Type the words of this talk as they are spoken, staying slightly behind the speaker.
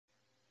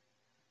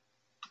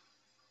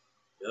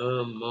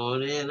The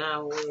morning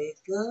I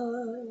wake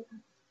up,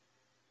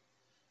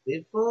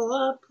 before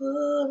I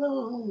put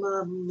on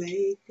my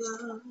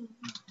makeup,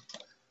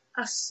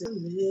 I say a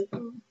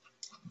little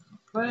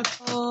prayer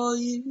for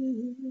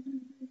you.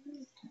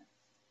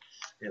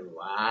 And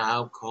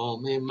while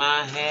combing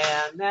my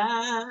hair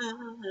now,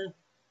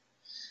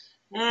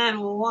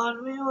 and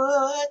wondering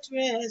what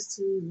dress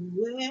to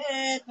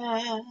wear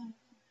now,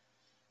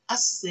 I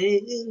say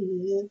a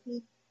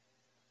little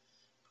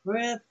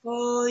prayer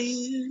for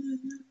you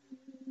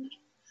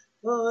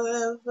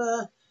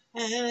forever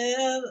and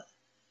ever.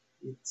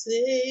 You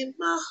take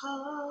my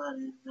heart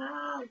and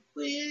I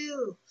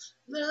will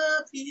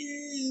love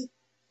you.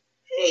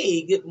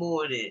 Hey, good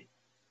morning,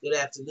 good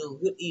afternoon,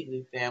 good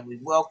evening, family.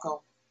 Welcome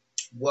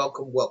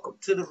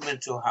to the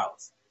Mental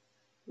House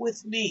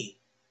with me,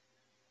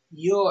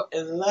 your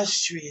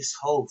illustrious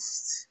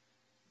host,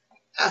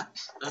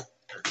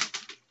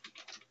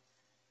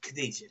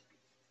 Khadijah.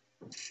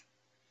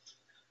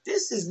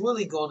 This is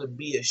really going to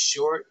be a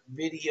short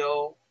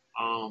video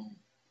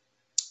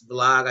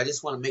blog. I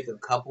just want to make a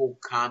couple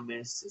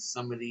comments to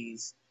some of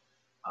these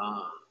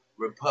uh,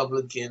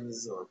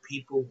 Republicans or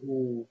people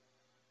who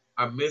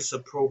are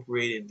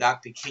misappropriating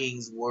Dr.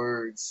 King's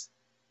words.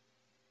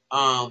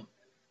 Um,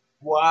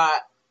 why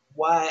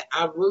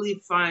I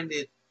really find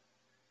it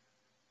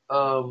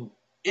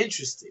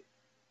interesting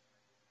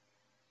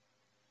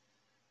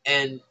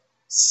and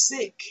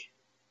sick,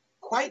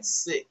 quite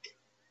sick,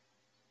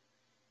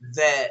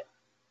 that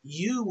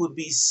you would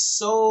be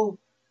so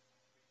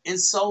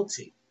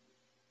insulting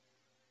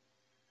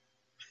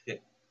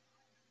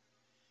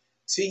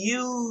to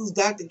use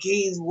Dr.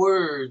 King's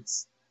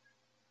words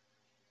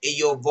in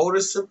your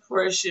voter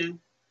suppression,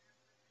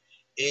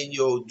 in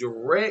your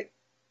direct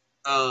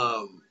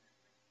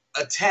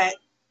attack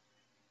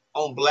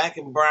on black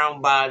and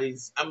brown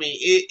bodies. I mean,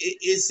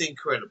 it's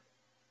incredible.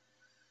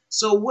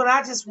 So what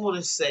I just want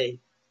to say,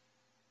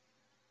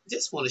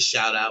 just want to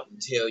shout out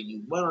and tell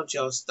you, why don't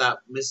y'all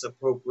stop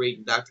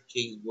misappropriating Dr.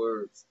 King's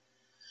words?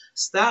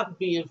 Stop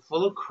being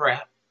full of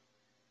crap,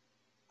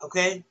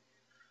 okay?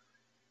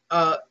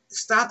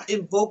 Stop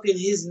invoking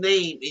his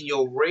name in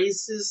your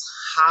racist,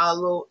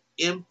 hollow,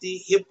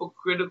 empty,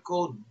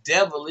 hypocritical,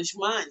 devilish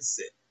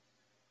mindset.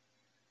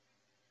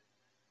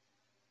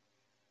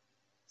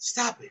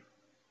 Stop it.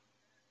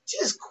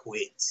 Just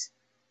quit.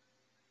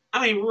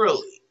 I mean,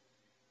 really.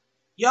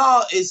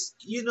 Y'all is,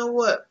 you know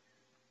what?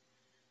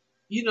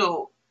 You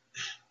know,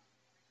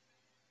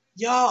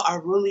 y'all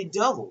are really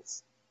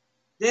devils.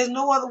 There's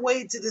no other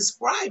way to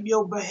describe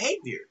your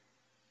behavior.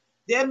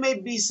 There may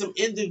be some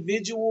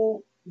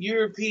individual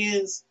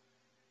Europeans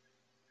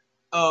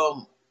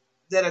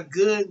that are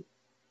good,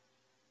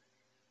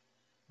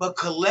 but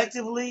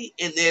collectively,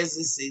 and there's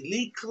this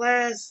elite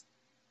class,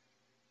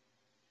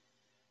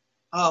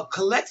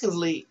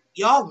 collectively,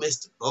 y'all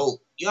missed the boat.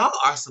 Y'all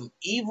are some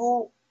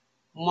evil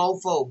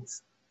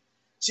mofos.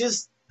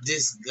 Just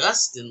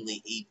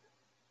disgustingly evil.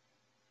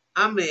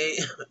 I mean,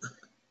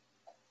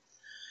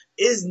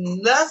 it's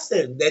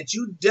nothing that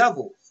you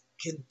devils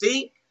can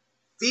think,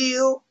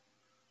 feel,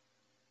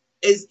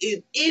 is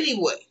in any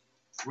way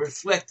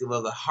reflective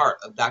of the heart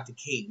of Dr.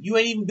 King. You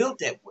ain't even built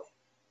that way.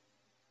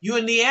 You're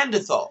a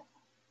Neanderthal.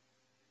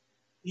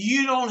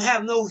 You don't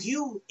have no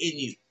hue in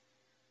you.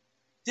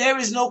 There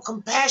is no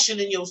compassion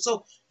in your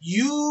soul.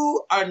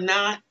 You are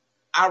not.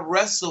 I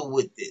wrestle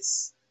with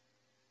this.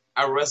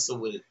 I wrestle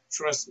with it.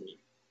 Trust me.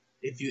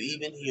 If you're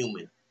even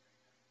human.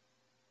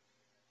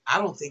 I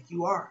don't think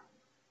you are.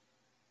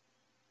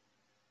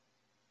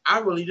 I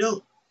really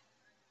don't.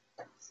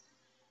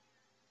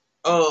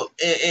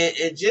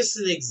 And just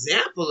an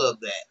example of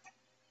that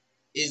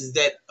is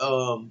that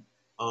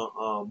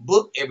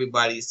book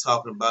everybody's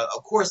talking about.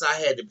 Of course, I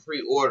had to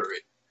pre-order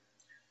it.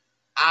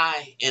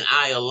 I and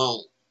I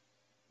Alone.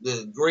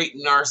 The great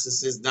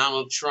narcissist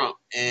Donald Trump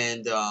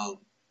and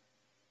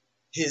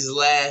his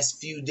last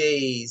few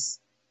days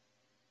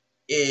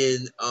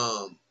in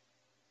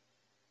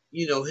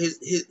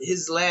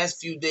his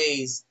last few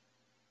days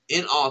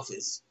in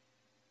office.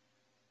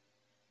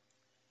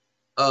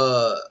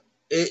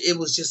 It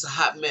was just a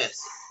hot mess.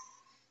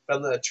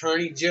 From the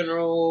Attorney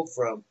General,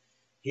 from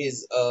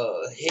his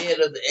head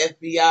of the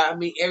FBI, I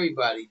mean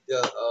everybody,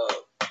 the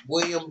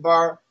William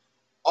Barr,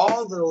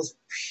 all those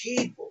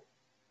people.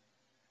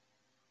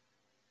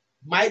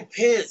 Mike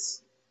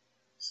Pence,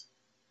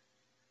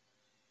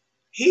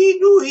 he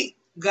knew he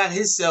got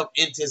himself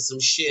into some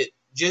shit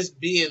just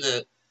being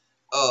a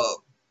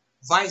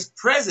vice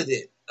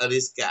president of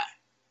this guy.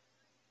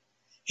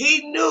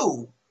 He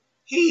knew.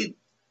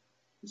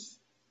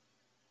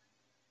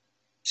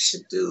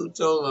 Dude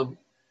told him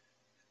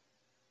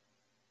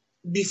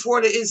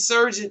before the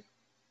insurgent.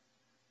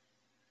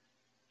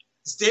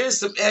 There's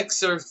some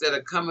excerpts that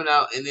are coming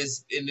out in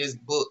this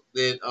book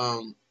that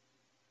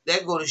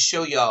they're going to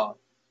show y'all,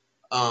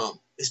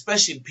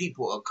 especially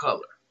people of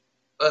color,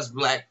 us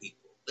black people.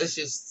 Let's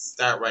just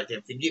start right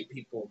there. Forget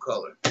people of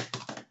color.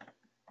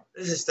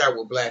 Let's just start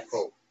with black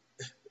folk.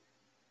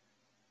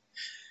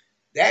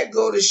 That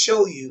go to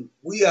show you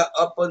we are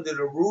up under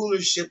the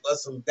rulership of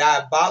some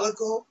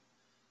diabolical,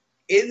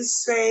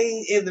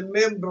 insane in the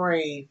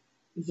membrane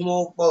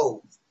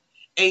mofos.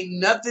 Ain't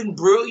nothing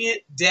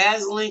brilliant,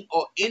 dazzling,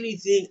 or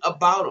anything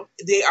about them.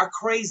 They are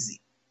crazy.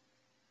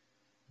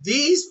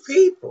 These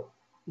people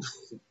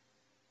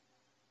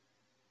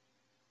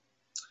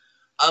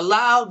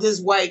allowed this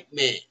white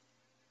man,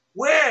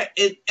 where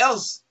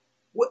else,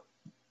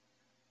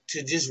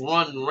 to just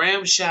run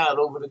ramshot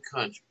over the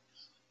country.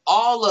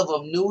 All of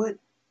them knew it.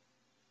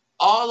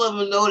 All of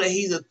them know that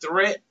he's a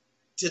threat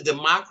to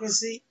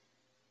democracy,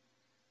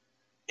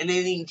 and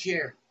they didn't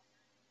care.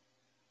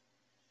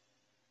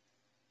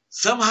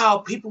 Somehow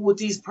people with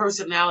these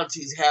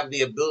personalities have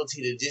the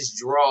ability to just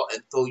draw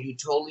and throw you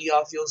totally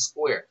off your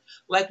square.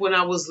 Like when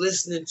I was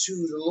listening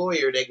to the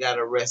lawyer that got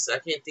arrested. I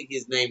can't think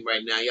his name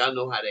right now. Y'all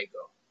know how they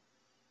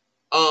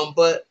go.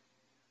 But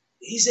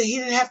he said he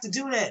didn't have to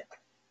do that.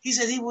 He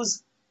said he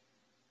was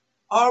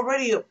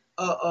already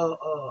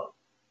a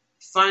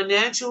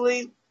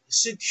financially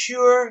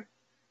secure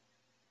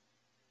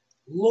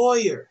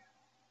lawyer.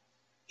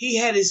 He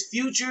had his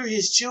future,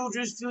 his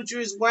children's future,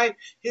 his wife,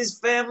 his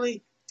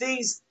family,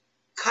 things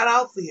cut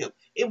out for him.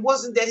 It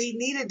wasn't that he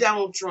needed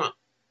Donald Trump.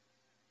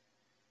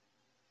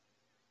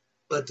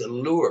 But the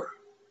lure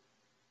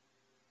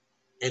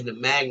and the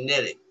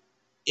magnetic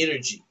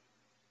energy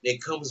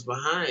that comes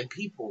behind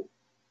people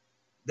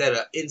that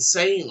are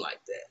insane like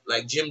that,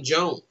 like Jim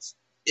Jones,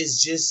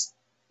 it's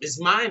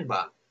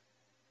mind-boggling.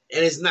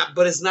 And it's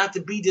not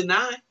to be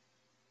denied.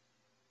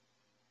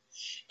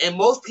 And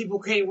most people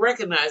can't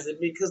recognize it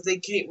because they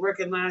can't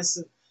recognize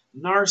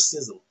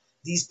narcissism,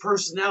 these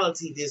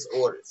personality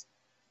disorders.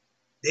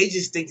 They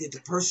just think that the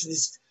person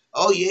is,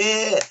 oh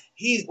yeah,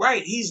 he's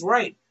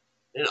right.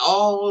 And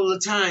all the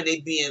time they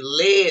being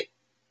led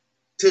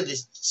to the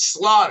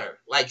slaughter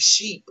like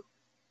sheep.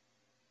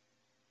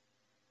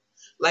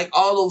 Like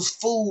all those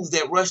fools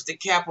that rushed the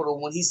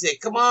Capitol when he said,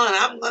 come on,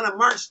 I'm going to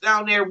march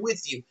down there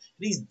with you.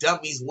 These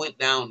dummies went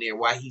down there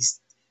while he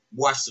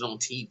watched it on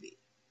TV.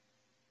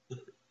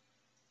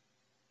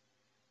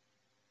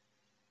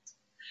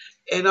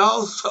 And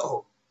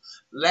also,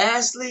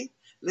 lastly,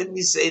 let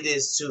me say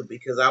this too,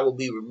 because I would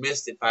be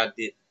remiss if I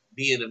did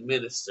being a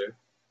minister.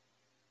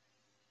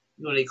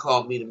 You know, they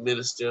call me the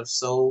minister of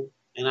soul,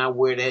 and I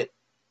wear that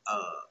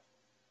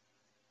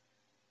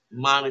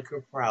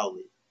moniker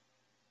proudly.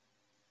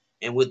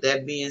 And with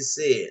that being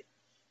said,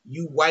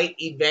 you white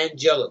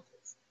evangelicals,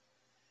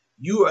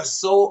 you are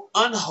so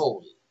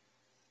unholy.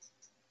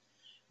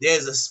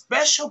 There's a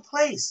special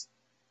place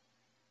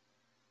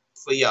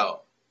for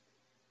y'all.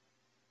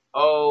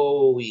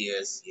 Oh,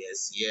 yes.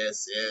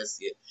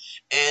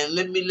 And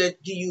let me give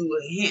you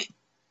a hint.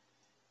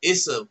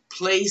 It's a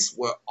place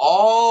where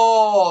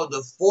all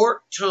the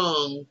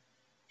fork-tongued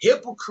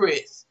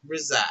hypocrites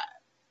reside.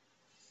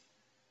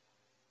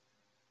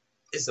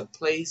 It's a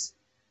place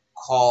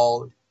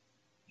called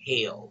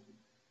hell.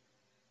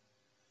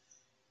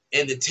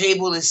 And the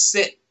table is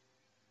set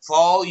for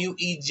all you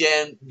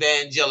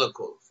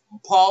evangelicals. From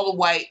Paul the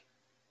White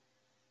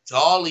to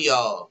all of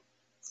y'all.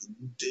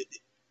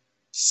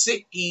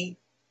 Sicky,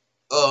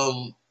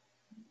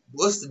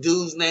 what's the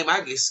dude's name?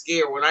 I get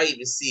scared when I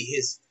even see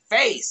his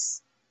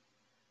face.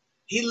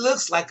 He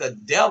looks like a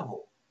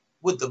devil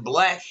with the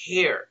black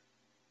hair.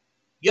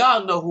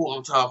 Y'all know who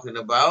I'm talking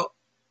about.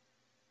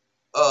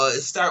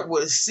 It starts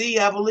with a C,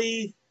 I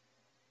believe.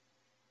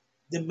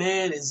 The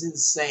man is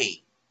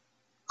insane.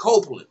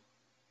 Copeland.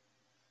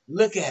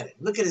 Look at it.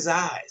 Look at his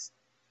eyes.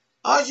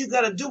 All you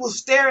got to do is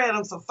stare at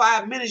him for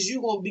 5 minutes.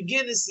 You're going to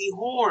begin to see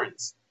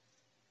horns.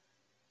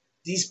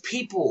 These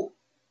people,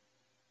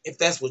 if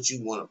that's what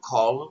you want to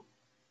call them,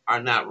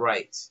 are not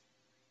right.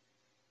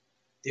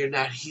 They're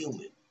not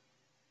human.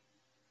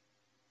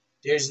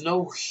 There's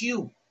no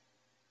hue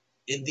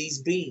in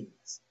these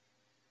beings.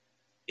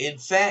 In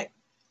fact,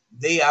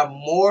 they are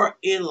more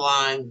in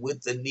line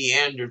with the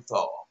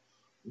Neanderthal,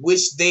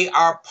 which they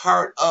are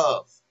part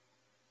of,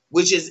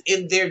 which is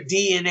in their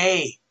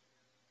DNA.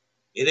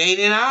 It ain't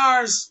in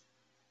ours,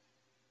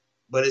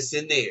 but it's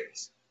in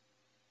theirs.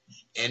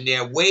 And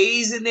their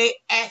ways and their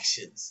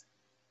actions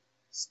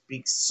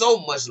speak so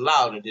much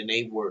louder than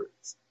their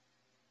words.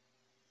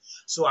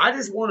 So I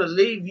just want to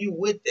leave you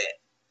with that.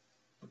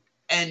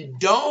 And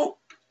don't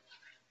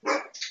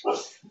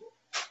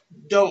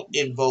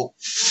invoke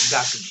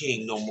Dr.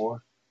 King no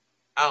more.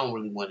 I don't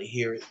really want to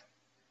hear it.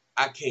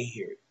 I can't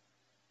hear it.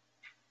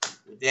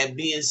 With that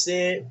being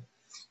said,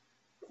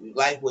 if you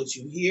like what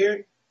you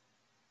hear,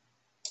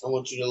 I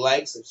want you to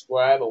like,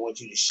 subscribe. I want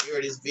you to share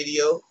this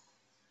video.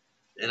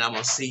 And I'm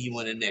going to see you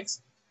in the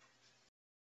next one.